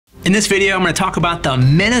In this video, I'm going to talk about the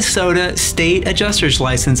Minnesota State Adjuster's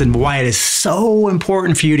License and why it is so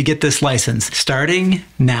important for you to get this license, starting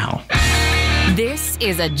now. This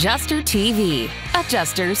is Adjuster TV,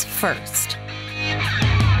 Adjusters First.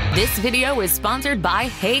 This video is sponsored by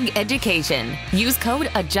Hague Education. Use code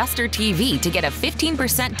AdjusterTV to get a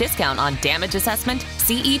 15% discount on damage assessment,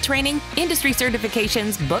 CE training, industry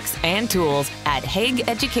certifications, books, and tools at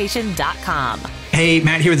hagueeducation.com. Hey,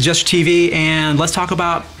 Matt here with Adjuster TV, and let's talk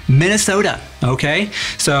about Minnesota, okay?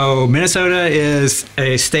 So Minnesota is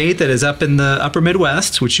a state that is up in the upper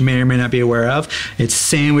Midwest, which you may or may not be aware of. It's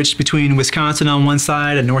sandwiched between Wisconsin on one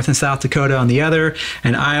side and North and South Dakota on the other,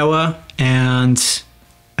 and Iowa, and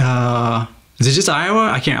is it just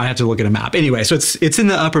Iowa? I have to look at a map. Anyway, so it's in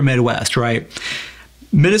the upper Midwest, right?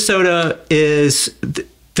 Minnesota is,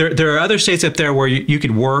 there are other states up there where you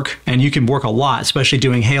could work, and you can work a lot, especially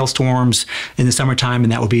doing hailstorms in the summertime,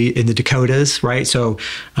 and that would be in the Dakotas, right? So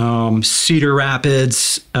Cedar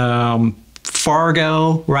Rapids,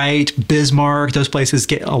 Fargo, right? Bismarck, those places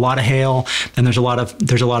get a lot of hail, and there's a lot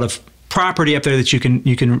of property up there that you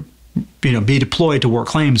can be deployed to work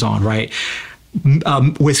claims on, right?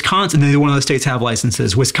 Wisconsin, neither one of those states have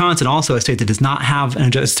licenses. Wisconsin, also a state that does not have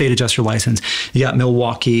a state adjuster license. You got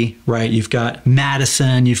Milwaukee, right? You've got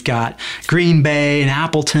Madison, you've got Green Bay and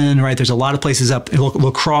Appleton, right? There's a lot of places up,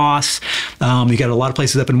 La Crosse. You got a lot of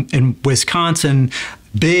places up in Wisconsin.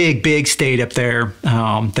 Big state up there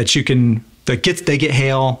they get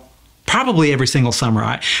hail probably every single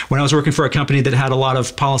summer. When I was working for a company that had a lot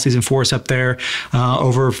of policies in force up there,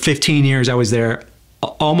 over 15 years I was there.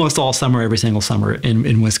 Almost all summer, every single summer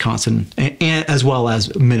in Wisconsin, and as well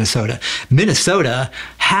as Minnesota. Minnesota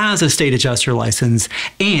has a state adjuster license,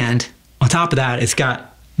 and on top of that, it's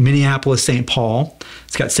got Minneapolis, St. Paul,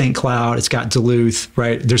 it's got St. Cloud, it's got Duluth,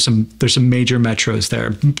 right? There's some major metros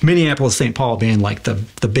there. Minneapolis, St. Paul being like the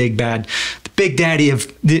big daddy of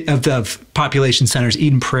the population centers,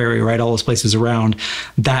 Eden Prairie, right? All those places around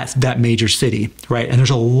that major city, right? And there's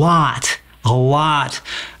a lot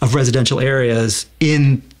of residential areas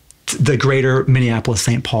in the greater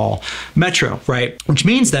Minneapolis-St. Paul metro, right? Which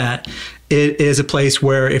means that it is a place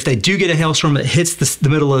where if they do get a hailstorm that hits the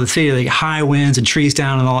middle of the city, they get high winds and trees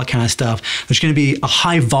down and all that kind of stuff, there's going to be a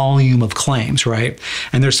high volume of claims, right?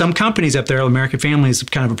 And there's some companies up there, American Family is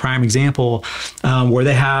kind of a prime example, where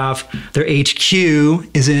they have their HQ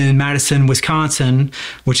is in Madison, Wisconsin,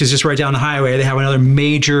 which is just right down the highway. They have another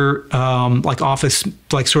major office,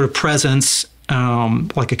 sort of presence,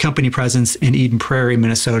 like a company presence in Eden Prairie,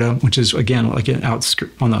 Minnesota, which is again like an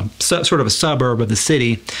outskirt on the sort of a suburb of the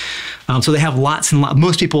city. So they have lots and lots.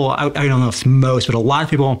 Most people, I don't know if it's most, but a lot of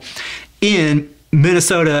people in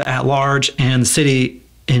Minnesota at large and the city,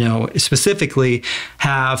 specifically,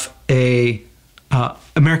 have a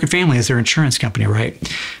American Family as their insurance company, right?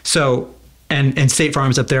 So. And State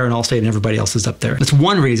Farm's up there, and Allstate, and everybody else is up there. That's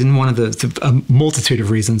one reason, one of a multitude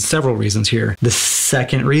of reasons, several reasons here. The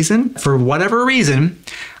second reason, for whatever reason,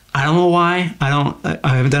 I don't know why, I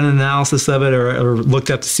haven't done an analysis of it or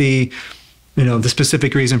looked up to see, the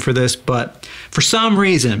specific reason for this, but for some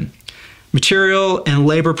reason, material and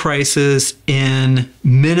labor prices in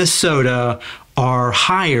Minnesota are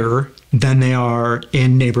higher than they are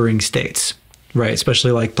in neighboring states. Right,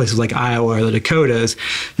 especially like places like Iowa or the Dakotas.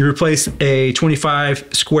 You replace a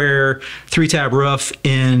 25 square 3-tab roof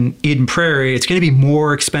in Eden Prairie, it's going to be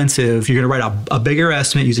more expensive. You're going to write a bigger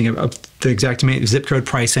estimate using the xactimate zip code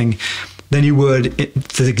pricing than you would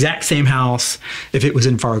the exact same house if it was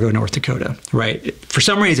in Fargo, North Dakota, right? For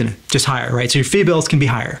some reason, just higher, right? So your fee bills can be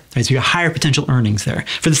higher, right? So you have higher potential earnings there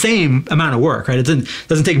for the same amount of work, right? It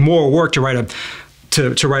doesn't take more work to write a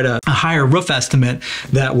higher roof estimate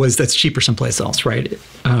that's cheaper someplace else, right?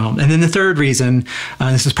 And then the third reason,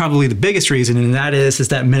 this is probably the biggest reason, and that is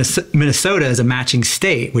that Minnesota is a matching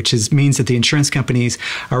state, which means that the insurance companies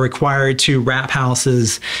are required to wrap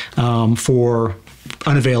houses for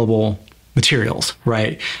unavailable materials,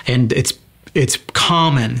 right? And it's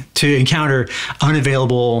common to encounter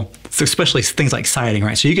unavailable, especially things like siding,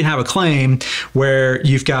 right? So you can have a claim where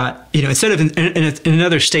you've got, instead of in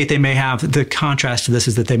another state, they may have, the contrast to this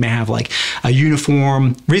is that they may have like a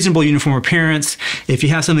reasonable uniform appearance. If you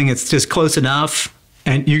have something that's just close enough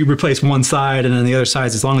and you replace one side and then the other side,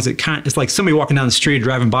 as long as it's like somebody walking down the street,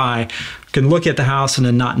 driving by, can look at the house and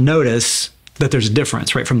then not notice that there's a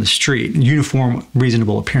difference, right, from the street, uniform,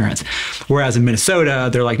 reasonable appearance. Whereas in Minnesota,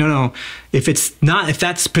 they're like, no, if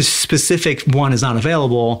that specific one is not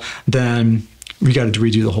available, then we got to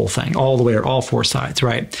redo the whole thing all the way or all four sides,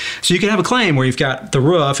 right? So you can have a claim where you've got the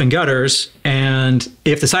roof and gutters, and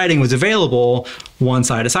if the siding was available, one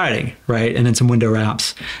side of siding, right? And then some window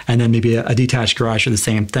wraps, and then maybe a detached garage for the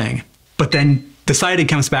same thing. But then the siding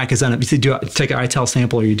comes back as you take an ITEL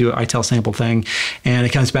sample, or you do an ITEL sample thing, and it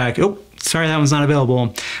comes back, oh, sorry, that one's not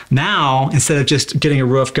available. Now, instead of just getting a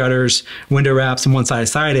roof, gutters, window wraps, and one side of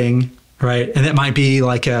siding, right? And it might be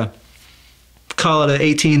like call it a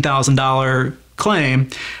 $18,000 claim.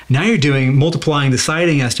 Now you're multiplying the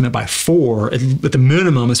siding estimate by 4 at the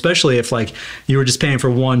minimum, especially if like you were just paying for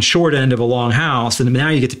one short end of a long house, and now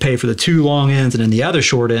you get to pay for the 2 long ends and then the other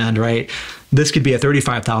short end, right? This could be a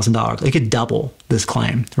 $35,000. It could double this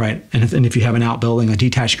claim, right? And if you have an outbuilding, a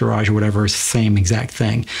detached garage or whatever, it's the same exact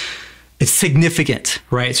thing. It's significant,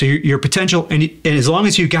 right? So your potential, and as long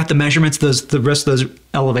as you've got the measurements, the rest of those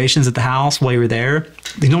elevations at the house while you're there,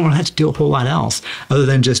 you don't want to have to do a whole lot else other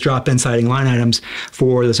than just drop in siding line items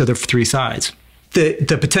for those other 3 sides.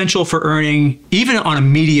 The potential for earning, even on a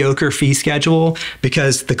mediocre fee schedule,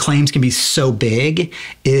 because the claims can be so big,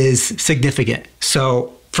 is significant.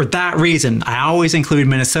 So for that reason, I always include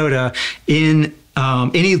Minnesota in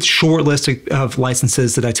any short list of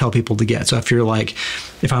licenses that I tell people to get. So if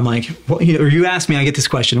I'm like, well, or you ask me, I get this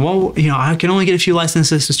question, well, I can only get a few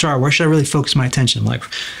licenses to start. Where should I really focus my attention? Like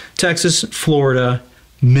Texas, Florida,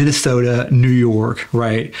 Minnesota, New York,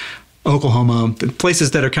 right? Oklahoma, the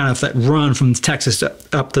places that are that run from Texas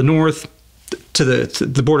up the north to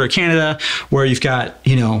the border of Canada, where you've got,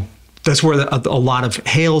 that's where a lot of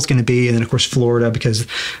hail is going to be. And then, of course, Florida, because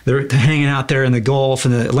they're hanging out there in the Gulf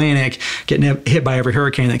and the Atlantic, getting hit by every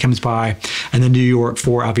hurricane that comes by. And then New York,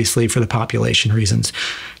 obviously, for the population reasons.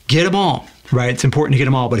 Get them all, right? It's important to get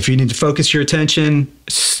them all. But if you need to focus your attention,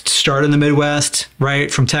 start in the Midwest,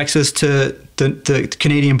 right? From Texas to the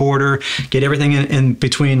Canadian border. Get everything in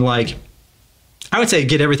between, I would say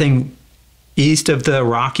get everything east of the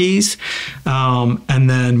Rockies, and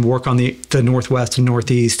then work on the Northwest and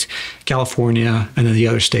Northeast, California, and then the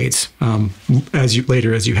other states as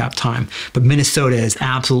you have time. But Minnesota is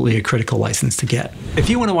absolutely a critical license to get. If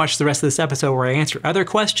you want to watch the rest of this episode where I answer other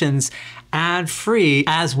questions ad-free,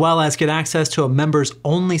 as well as get access to a members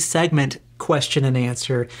only segment question and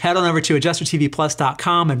answer, head on over to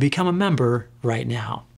AdjusterTVPlus.com and become a member right now.